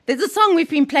There's a song we've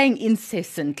been playing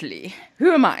incessantly.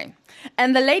 Who am I?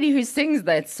 And the lady who sings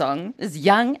that song is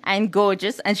young and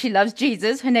gorgeous, and she loves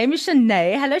Jesus. Her name is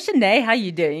Chané. Hello, Chané. How are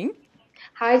you doing?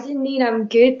 Hi, Janine. I'm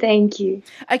good, thank you.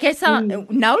 Okay, so Mm.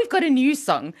 now we've got a new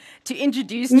song to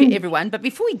introduce to Mm. everyone. But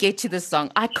before we get to the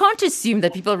song, I can't assume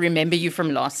that people remember you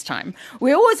from last time.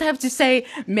 We always have to say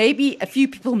maybe a few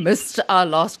people missed our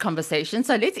last conversation.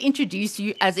 So let's introduce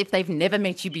you as if they've never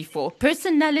met you before.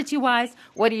 Personality wise,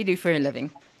 what do you do for a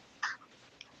living?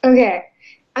 Okay,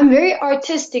 I'm very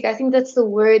artistic. I think that's the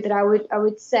word that I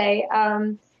would say.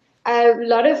 A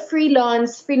lot of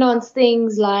freelance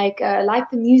things like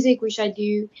the music which I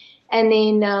do, and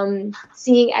then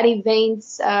singing at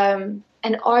events,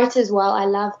 and art as well. I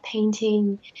love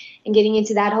painting and getting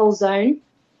into that whole zone.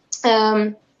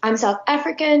 I'm South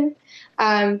African.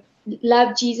 Um,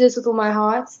 love Jesus with all my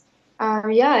heart.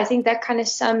 Yeah, I think that kind of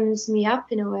sums me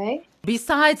up in a way.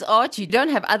 Besides art, you don't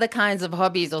have other kinds of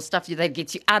hobbies or stuff that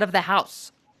gets you out of the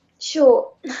house.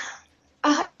 Sure.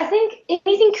 I think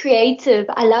anything creative.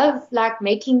 I love like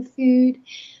making food.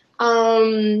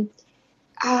 Um,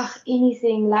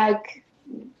 anything like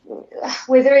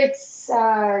whether it's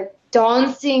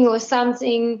dancing or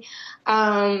something,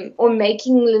 or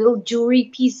making little jewelry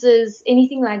pieces,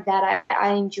 anything like that.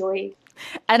 I enjoy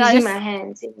And using my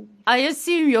hands. I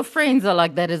assume your friends are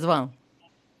like that as well.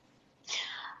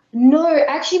 No,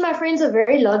 actually, my friends are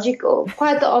very logical,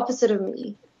 quite the opposite of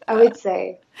me, I would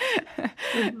say.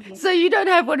 Mhm. So you don't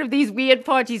have one of these weird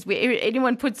parties where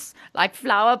anyone puts like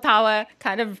flower power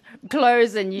kind of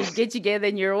clothes and you get together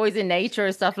and you're always in nature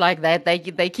or stuff like that.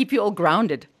 They keep you all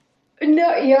grounded.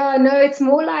 No, yeah, no, it's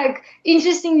more like,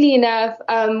 interestingly enough,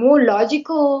 more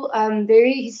logical,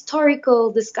 very historical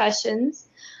discussions.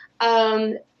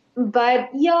 Um, but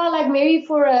yeah, like maybe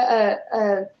for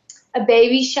a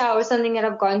baby shower or something that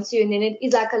I've gone to, and then it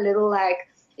is like a little like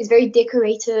it's very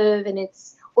decorative, and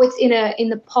it's in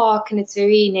the park, and it's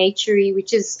very naturey,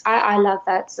 which is I love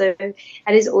that. So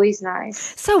that is always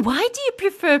nice. So why do you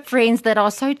prefer friends that are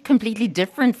so completely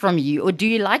different from you? Or do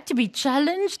you like to be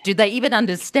challenged? Do they even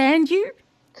understand you?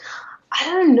 I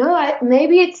don't know.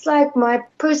 Maybe it's like my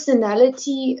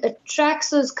personality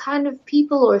attracts those kind of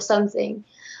people or something.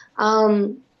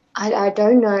 Um, I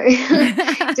don't know.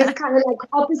 Just kind of like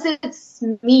opposites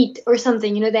meet or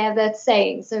something. You know, they have that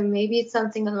saying. So maybe it's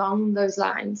something along those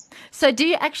lines. So do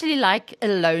you actually like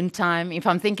alone time? If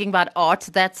I'm thinking about art,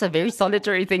 that's a very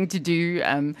solitary thing to do.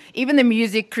 Even the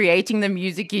music, creating the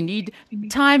music, you need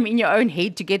time in your own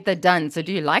head to get that done. So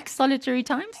do you like solitary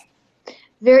times?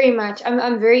 Very much.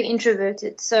 I'm very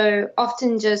introverted, so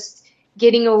often just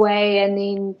getting away and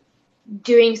then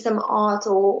doing some art,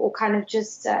 or kind of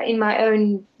just in my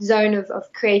own zone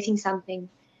of creating something.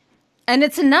 And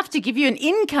it's enough to give you an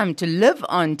income to live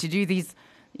on to do these,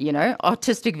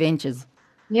 artistic ventures.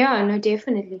 Yeah, no,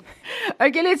 definitely.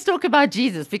 Okay, let's talk about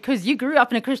Jesus because you grew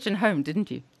up in a Christian home, didn't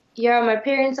you? Yeah, my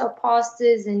parents are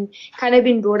pastors and kind of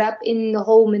been brought up in the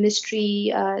whole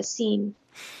ministry scene.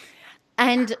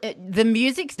 And the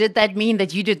music, did that mean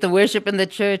that you did the worship in the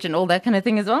church and all that kind of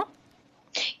thing as well?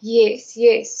 Yes,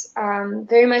 yes.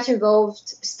 Very much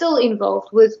involved, still involved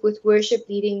with worship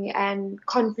leading and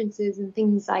conferences and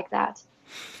things like that.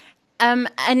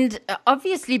 And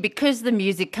obviously, because the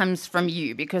music comes from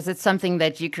you, because it's something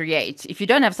that you create, if you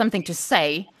don't have something to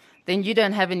say, then you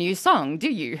don't have a new song, do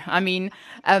you? I mean,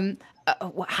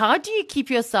 how do you keep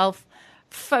yourself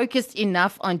focused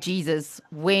enough on Jesus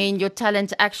when your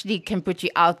talent actually can put you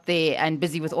out there and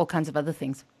busy with all kinds of other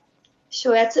things?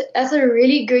 Sure, that's a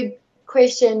really good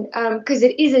question, because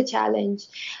it is a challenge.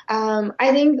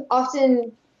 I think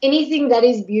often anything that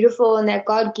is beautiful and that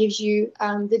God gives you,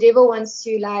 the devil wants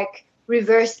to like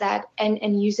reverse that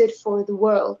and use it for the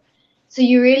world. So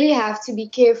you really have to be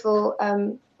careful,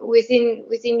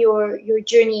 within your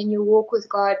journey and your walk with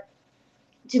God,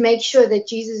 to make sure that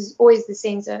Jesus is always the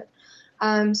center.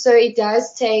 So it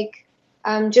does take,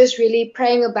 just really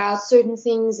praying about certain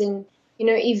things, and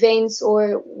events,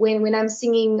 or when I'm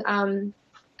singing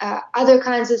other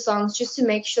kinds of songs, just to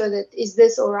make sure that, is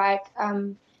this all right?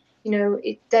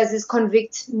 It does this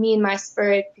convict me in my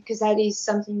spirit, because that is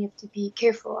something you have to be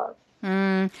careful of.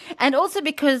 And also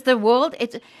because the world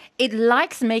it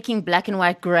likes making black and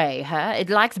white gray, huh? It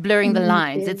likes blurring the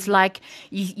lines. Very It's much. like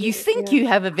you Yes, think yeah. you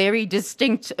have a very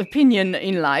distinct opinion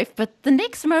in life, but the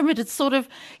next moment it sort of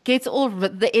gets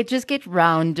the edges get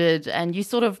rounded, and you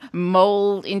sort of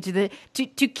mold into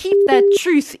to keep that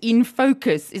truth in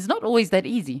focus is not always that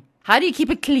easy. How do you keep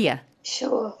it clear?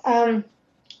 Sure.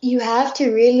 You have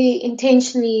to really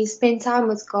intentionally spend time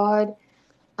with God,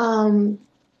 um,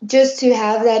 just to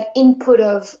have that input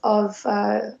of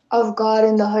God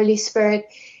and the Holy Spirit.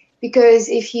 because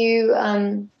if you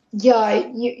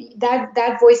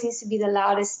that voice needs to be the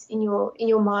loudest in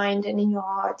your mind and in your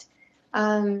heart,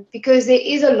 because there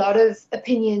is a lot of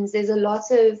opinions, there's a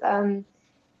lot of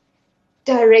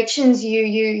directions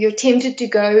you're tempted to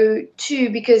go to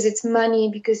because it's money,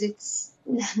 because it's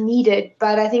needed.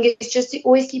 But I think it's just to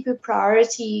always keep your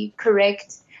priority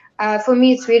correct. For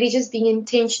me, it's really just being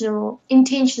intentional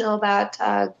about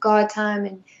God time,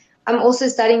 and I'm also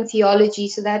studying theology,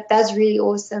 so that's really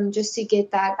awesome just to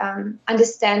get that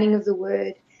understanding of the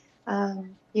word.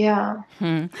 Yeah.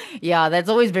 Yeah, that's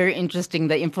always very interesting.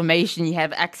 The information you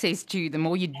have access to, the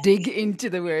more you dig into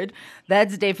the word.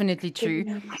 That's definitely true.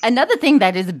 Another thing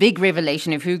that is a big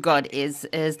revelation of who God is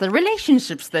the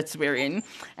relationships that we're in.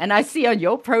 And I see on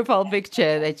your profile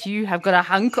picture that you have got a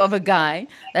hunk of a guy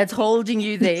that's holding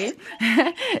you there.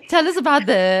 Tell us about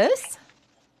this.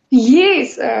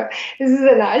 Yes, this is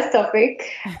a nice topic.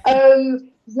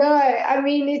 Yeah, I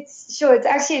mean, it's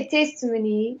actually a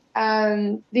testimony,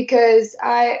 because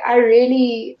I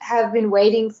really have been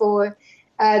waiting for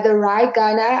the right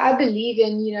guy, and I believe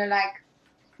in, like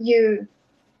you,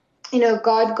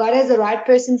 God has the right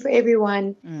person for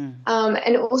everyone,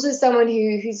 and also someone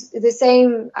who's the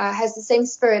same, has the same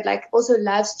spirit, like also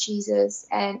loves Jesus,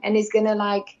 and is gonna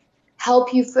like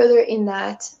help you further in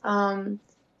that.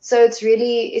 So it's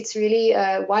really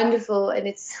wonderful, and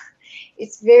it's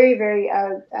very very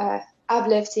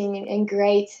uplifting and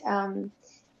great,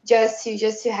 just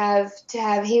to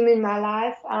have him in my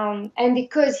life, and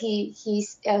because he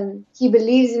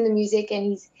believes in the music,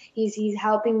 and he's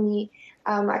helping me.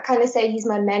 I kind of say he's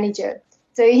my manager,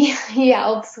 so he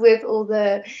helps with all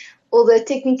the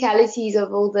technicalities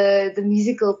of all the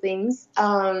musical things.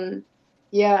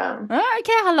 Yeah. Oh,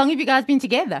 okay, how long have you guys been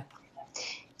together?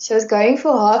 So it's going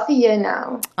for half a year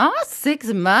now. Ah,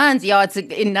 6 months. Yeah, it's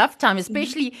enough time,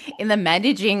 especially in the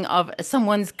managing of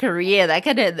someone's career. That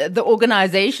kind of the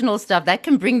organizational stuff that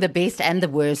can bring the best and the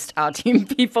worst out in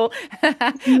people. But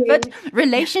Yes.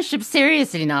 relationship,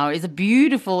 seriously, now is a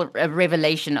beautiful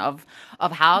revelation of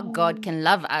how God can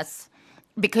love us,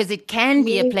 because it can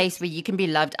be a place Yes. where you can be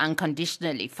loved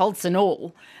unconditionally, faults and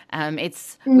all.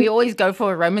 It's Mm, we always go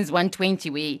for Romans 1:20,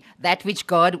 where that which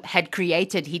God had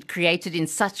created, He'd created in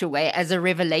such a way as a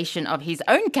revelation of His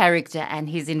own character and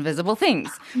His invisible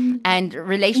things. And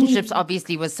relationships mm,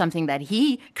 obviously was something that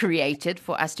He created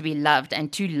for us to be loved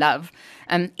and to love.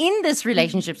 In this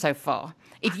relationship so far,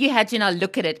 if you had to now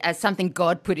look at it as something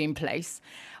God put in place,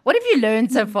 what have you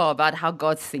learned so mm. far about how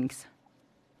God thinks?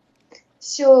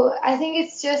 So I think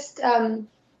it's just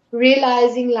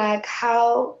realizing like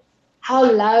how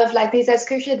love, like there's that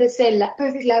scripture that say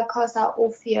perfect love casts out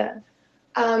all fear,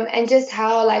 and just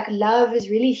how like love is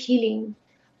really healing,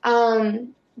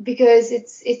 because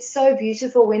it's so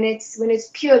beautiful when it's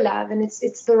pure love, and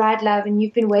it's the right love, and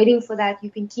you've been waiting for that,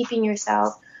 you've been keeping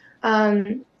yourself.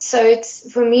 So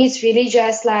it's for me, it's really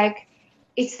just like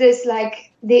it's this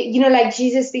like like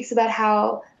Jesus speaks about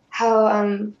how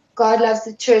God loves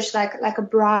the church like a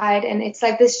bride, and it's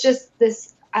like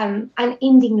this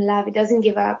unending love. It doesn't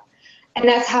give up, and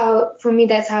that's how for me.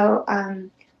 That's how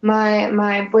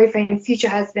my boyfriend, future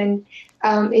husband,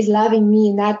 is loving me,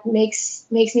 and that makes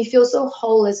me feel so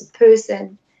whole as a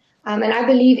person. And I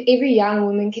believe every young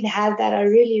woman can have that. I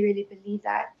really really believe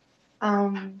that.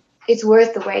 It's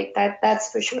worth the wait.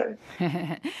 That's for sure.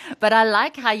 But I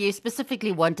like how you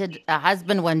specifically wanted a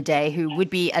husband one day who would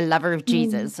be a lover of Mm.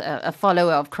 Jesus, a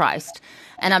follower of Christ.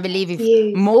 And I believe if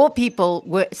Yes. more people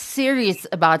were serious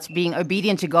about being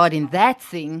obedient to God in that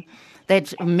thing,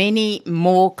 that many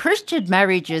more Christian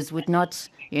marriages would not,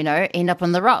 end up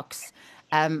on the rocks.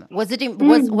 Was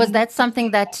Mm. that something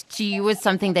that to you was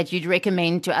something that you'd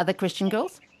recommend to other Christian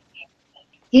girls?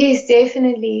 Yes,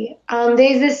 definitely.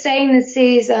 There's this saying that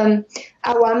says,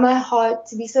 "I want my heart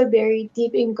to be so buried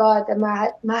deep in God that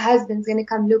my husband's gonna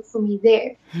come look for me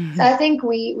there." So I think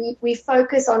we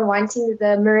focus on wanting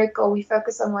the miracle. We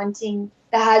focus on wanting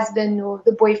the husband or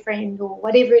the boyfriend or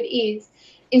whatever it is,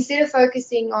 instead of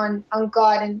focusing on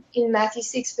God. And in Matthew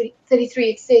 6:33,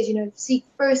 it says, seek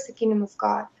first the kingdom of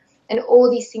God, and all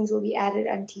these things will be added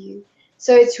unto you.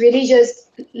 So it's really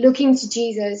just looking to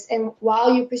Jesus, and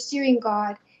while you're pursuing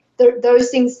God, those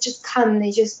things just come, they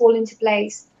just fall into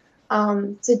place.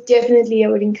 So definitely, I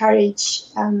would encourage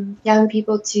young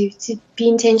people to be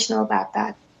intentional about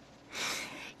that.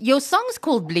 Your song's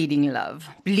called Bleeding Love.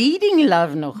 Bleeding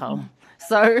Love nogal.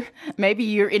 So maybe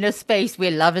you're in a space where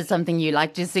love is something you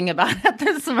like to sing about at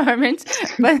this moment.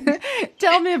 But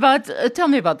tell me about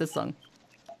the song.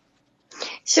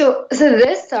 So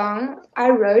this song, I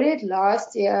wrote it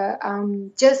last year,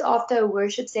 just after a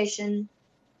worship session,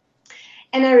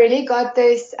 and I really got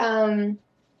this.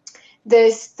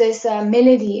 this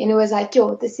melody, and it was like,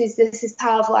 yo, this is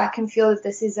powerful. I can feel that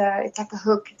this is it's like a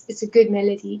hook. It's a good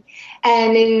melody.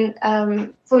 And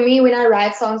then for me, when I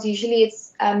write songs, usually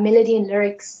it's melody and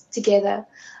lyrics together.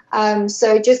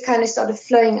 So it just kind of started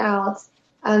flowing out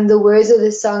the words of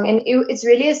the song, and it's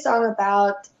really a song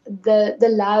about the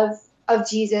love of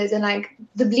Jesus, and like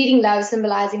the bleeding love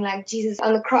symbolizing like Jesus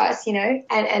on the cross, and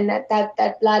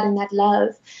that blood and that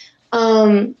love.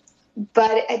 Um,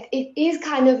 but it is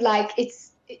kind of like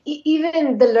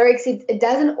even the lyrics, it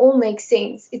doesn't all make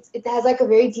sense. It has like a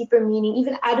very deeper meaning.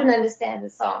 Even I don't understand the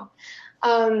song.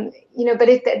 But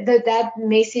that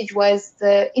message was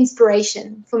the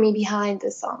inspiration for me behind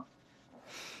the song.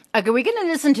 Okay, we're going to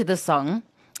listen to the song.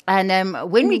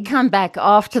 And when we come back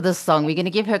after the song, we're going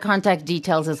to give her contact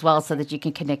details as well so that you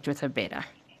can connect with her better.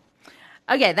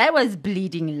 Okay, that was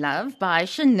Bleeding Love by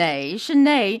Chané.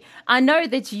 Chané, I know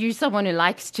that you're someone who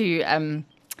likes to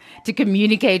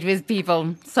communicate with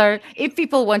people. So if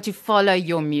people want to follow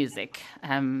your music,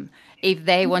 if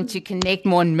they want to connect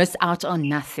more and miss out on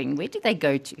nothing, where do they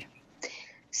go to?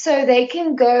 So they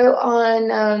can go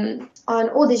on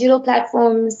all digital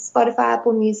platforms, Spotify,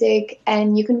 Apple Music,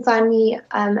 and you can find me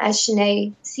as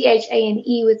Chané, Chane,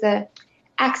 with a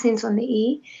accent on the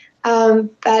E.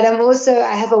 But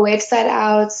I have a website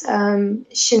out,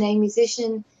 Chané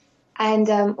Musician, and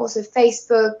also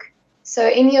Facebook. So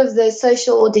any of the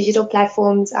social or digital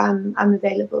platforms, I'm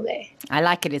available there. I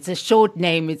like it. It's a short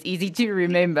name. It's easy to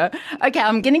remember. Okay,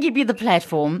 I'm going to give you the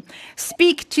platform.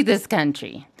 Speak to this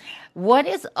country. What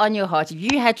is on your heart? If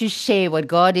you had to share what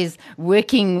God is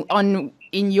working on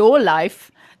in your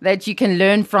life that you can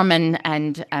learn from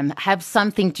and have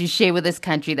something to share with this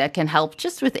country that can help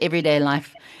just with everyday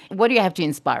life, what do you have to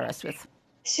inspire us with?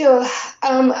 Sure.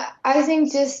 I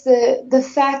think just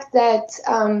the fact that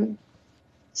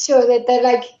sure that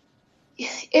like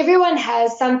everyone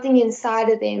has something inside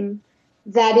of them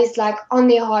that is like on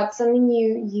their heart, something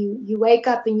you wake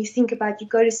up and you think about, you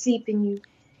go to sleep and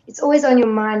it's always on your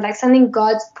mind, like something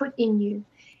God's put in you.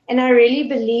 And I really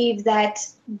believe that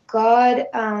God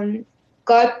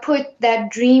God put that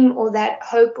dream or that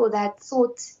hope or that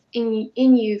thought in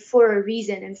you for a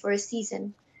reason and for a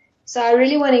season. So I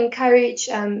really want to encourage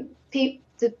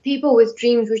the people with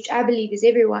dreams, which I believe is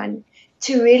everyone,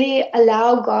 to really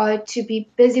allow God to be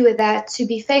busy with that, to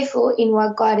be faithful in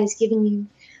what God has given you.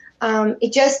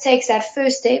 It just takes that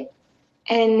first step,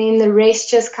 and then the rest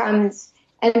just comes.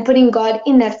 And putting God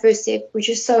in that first step, which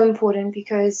is so important,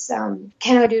 because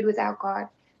cannot do it without God,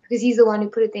 because He's the one who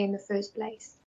put it there in the first place.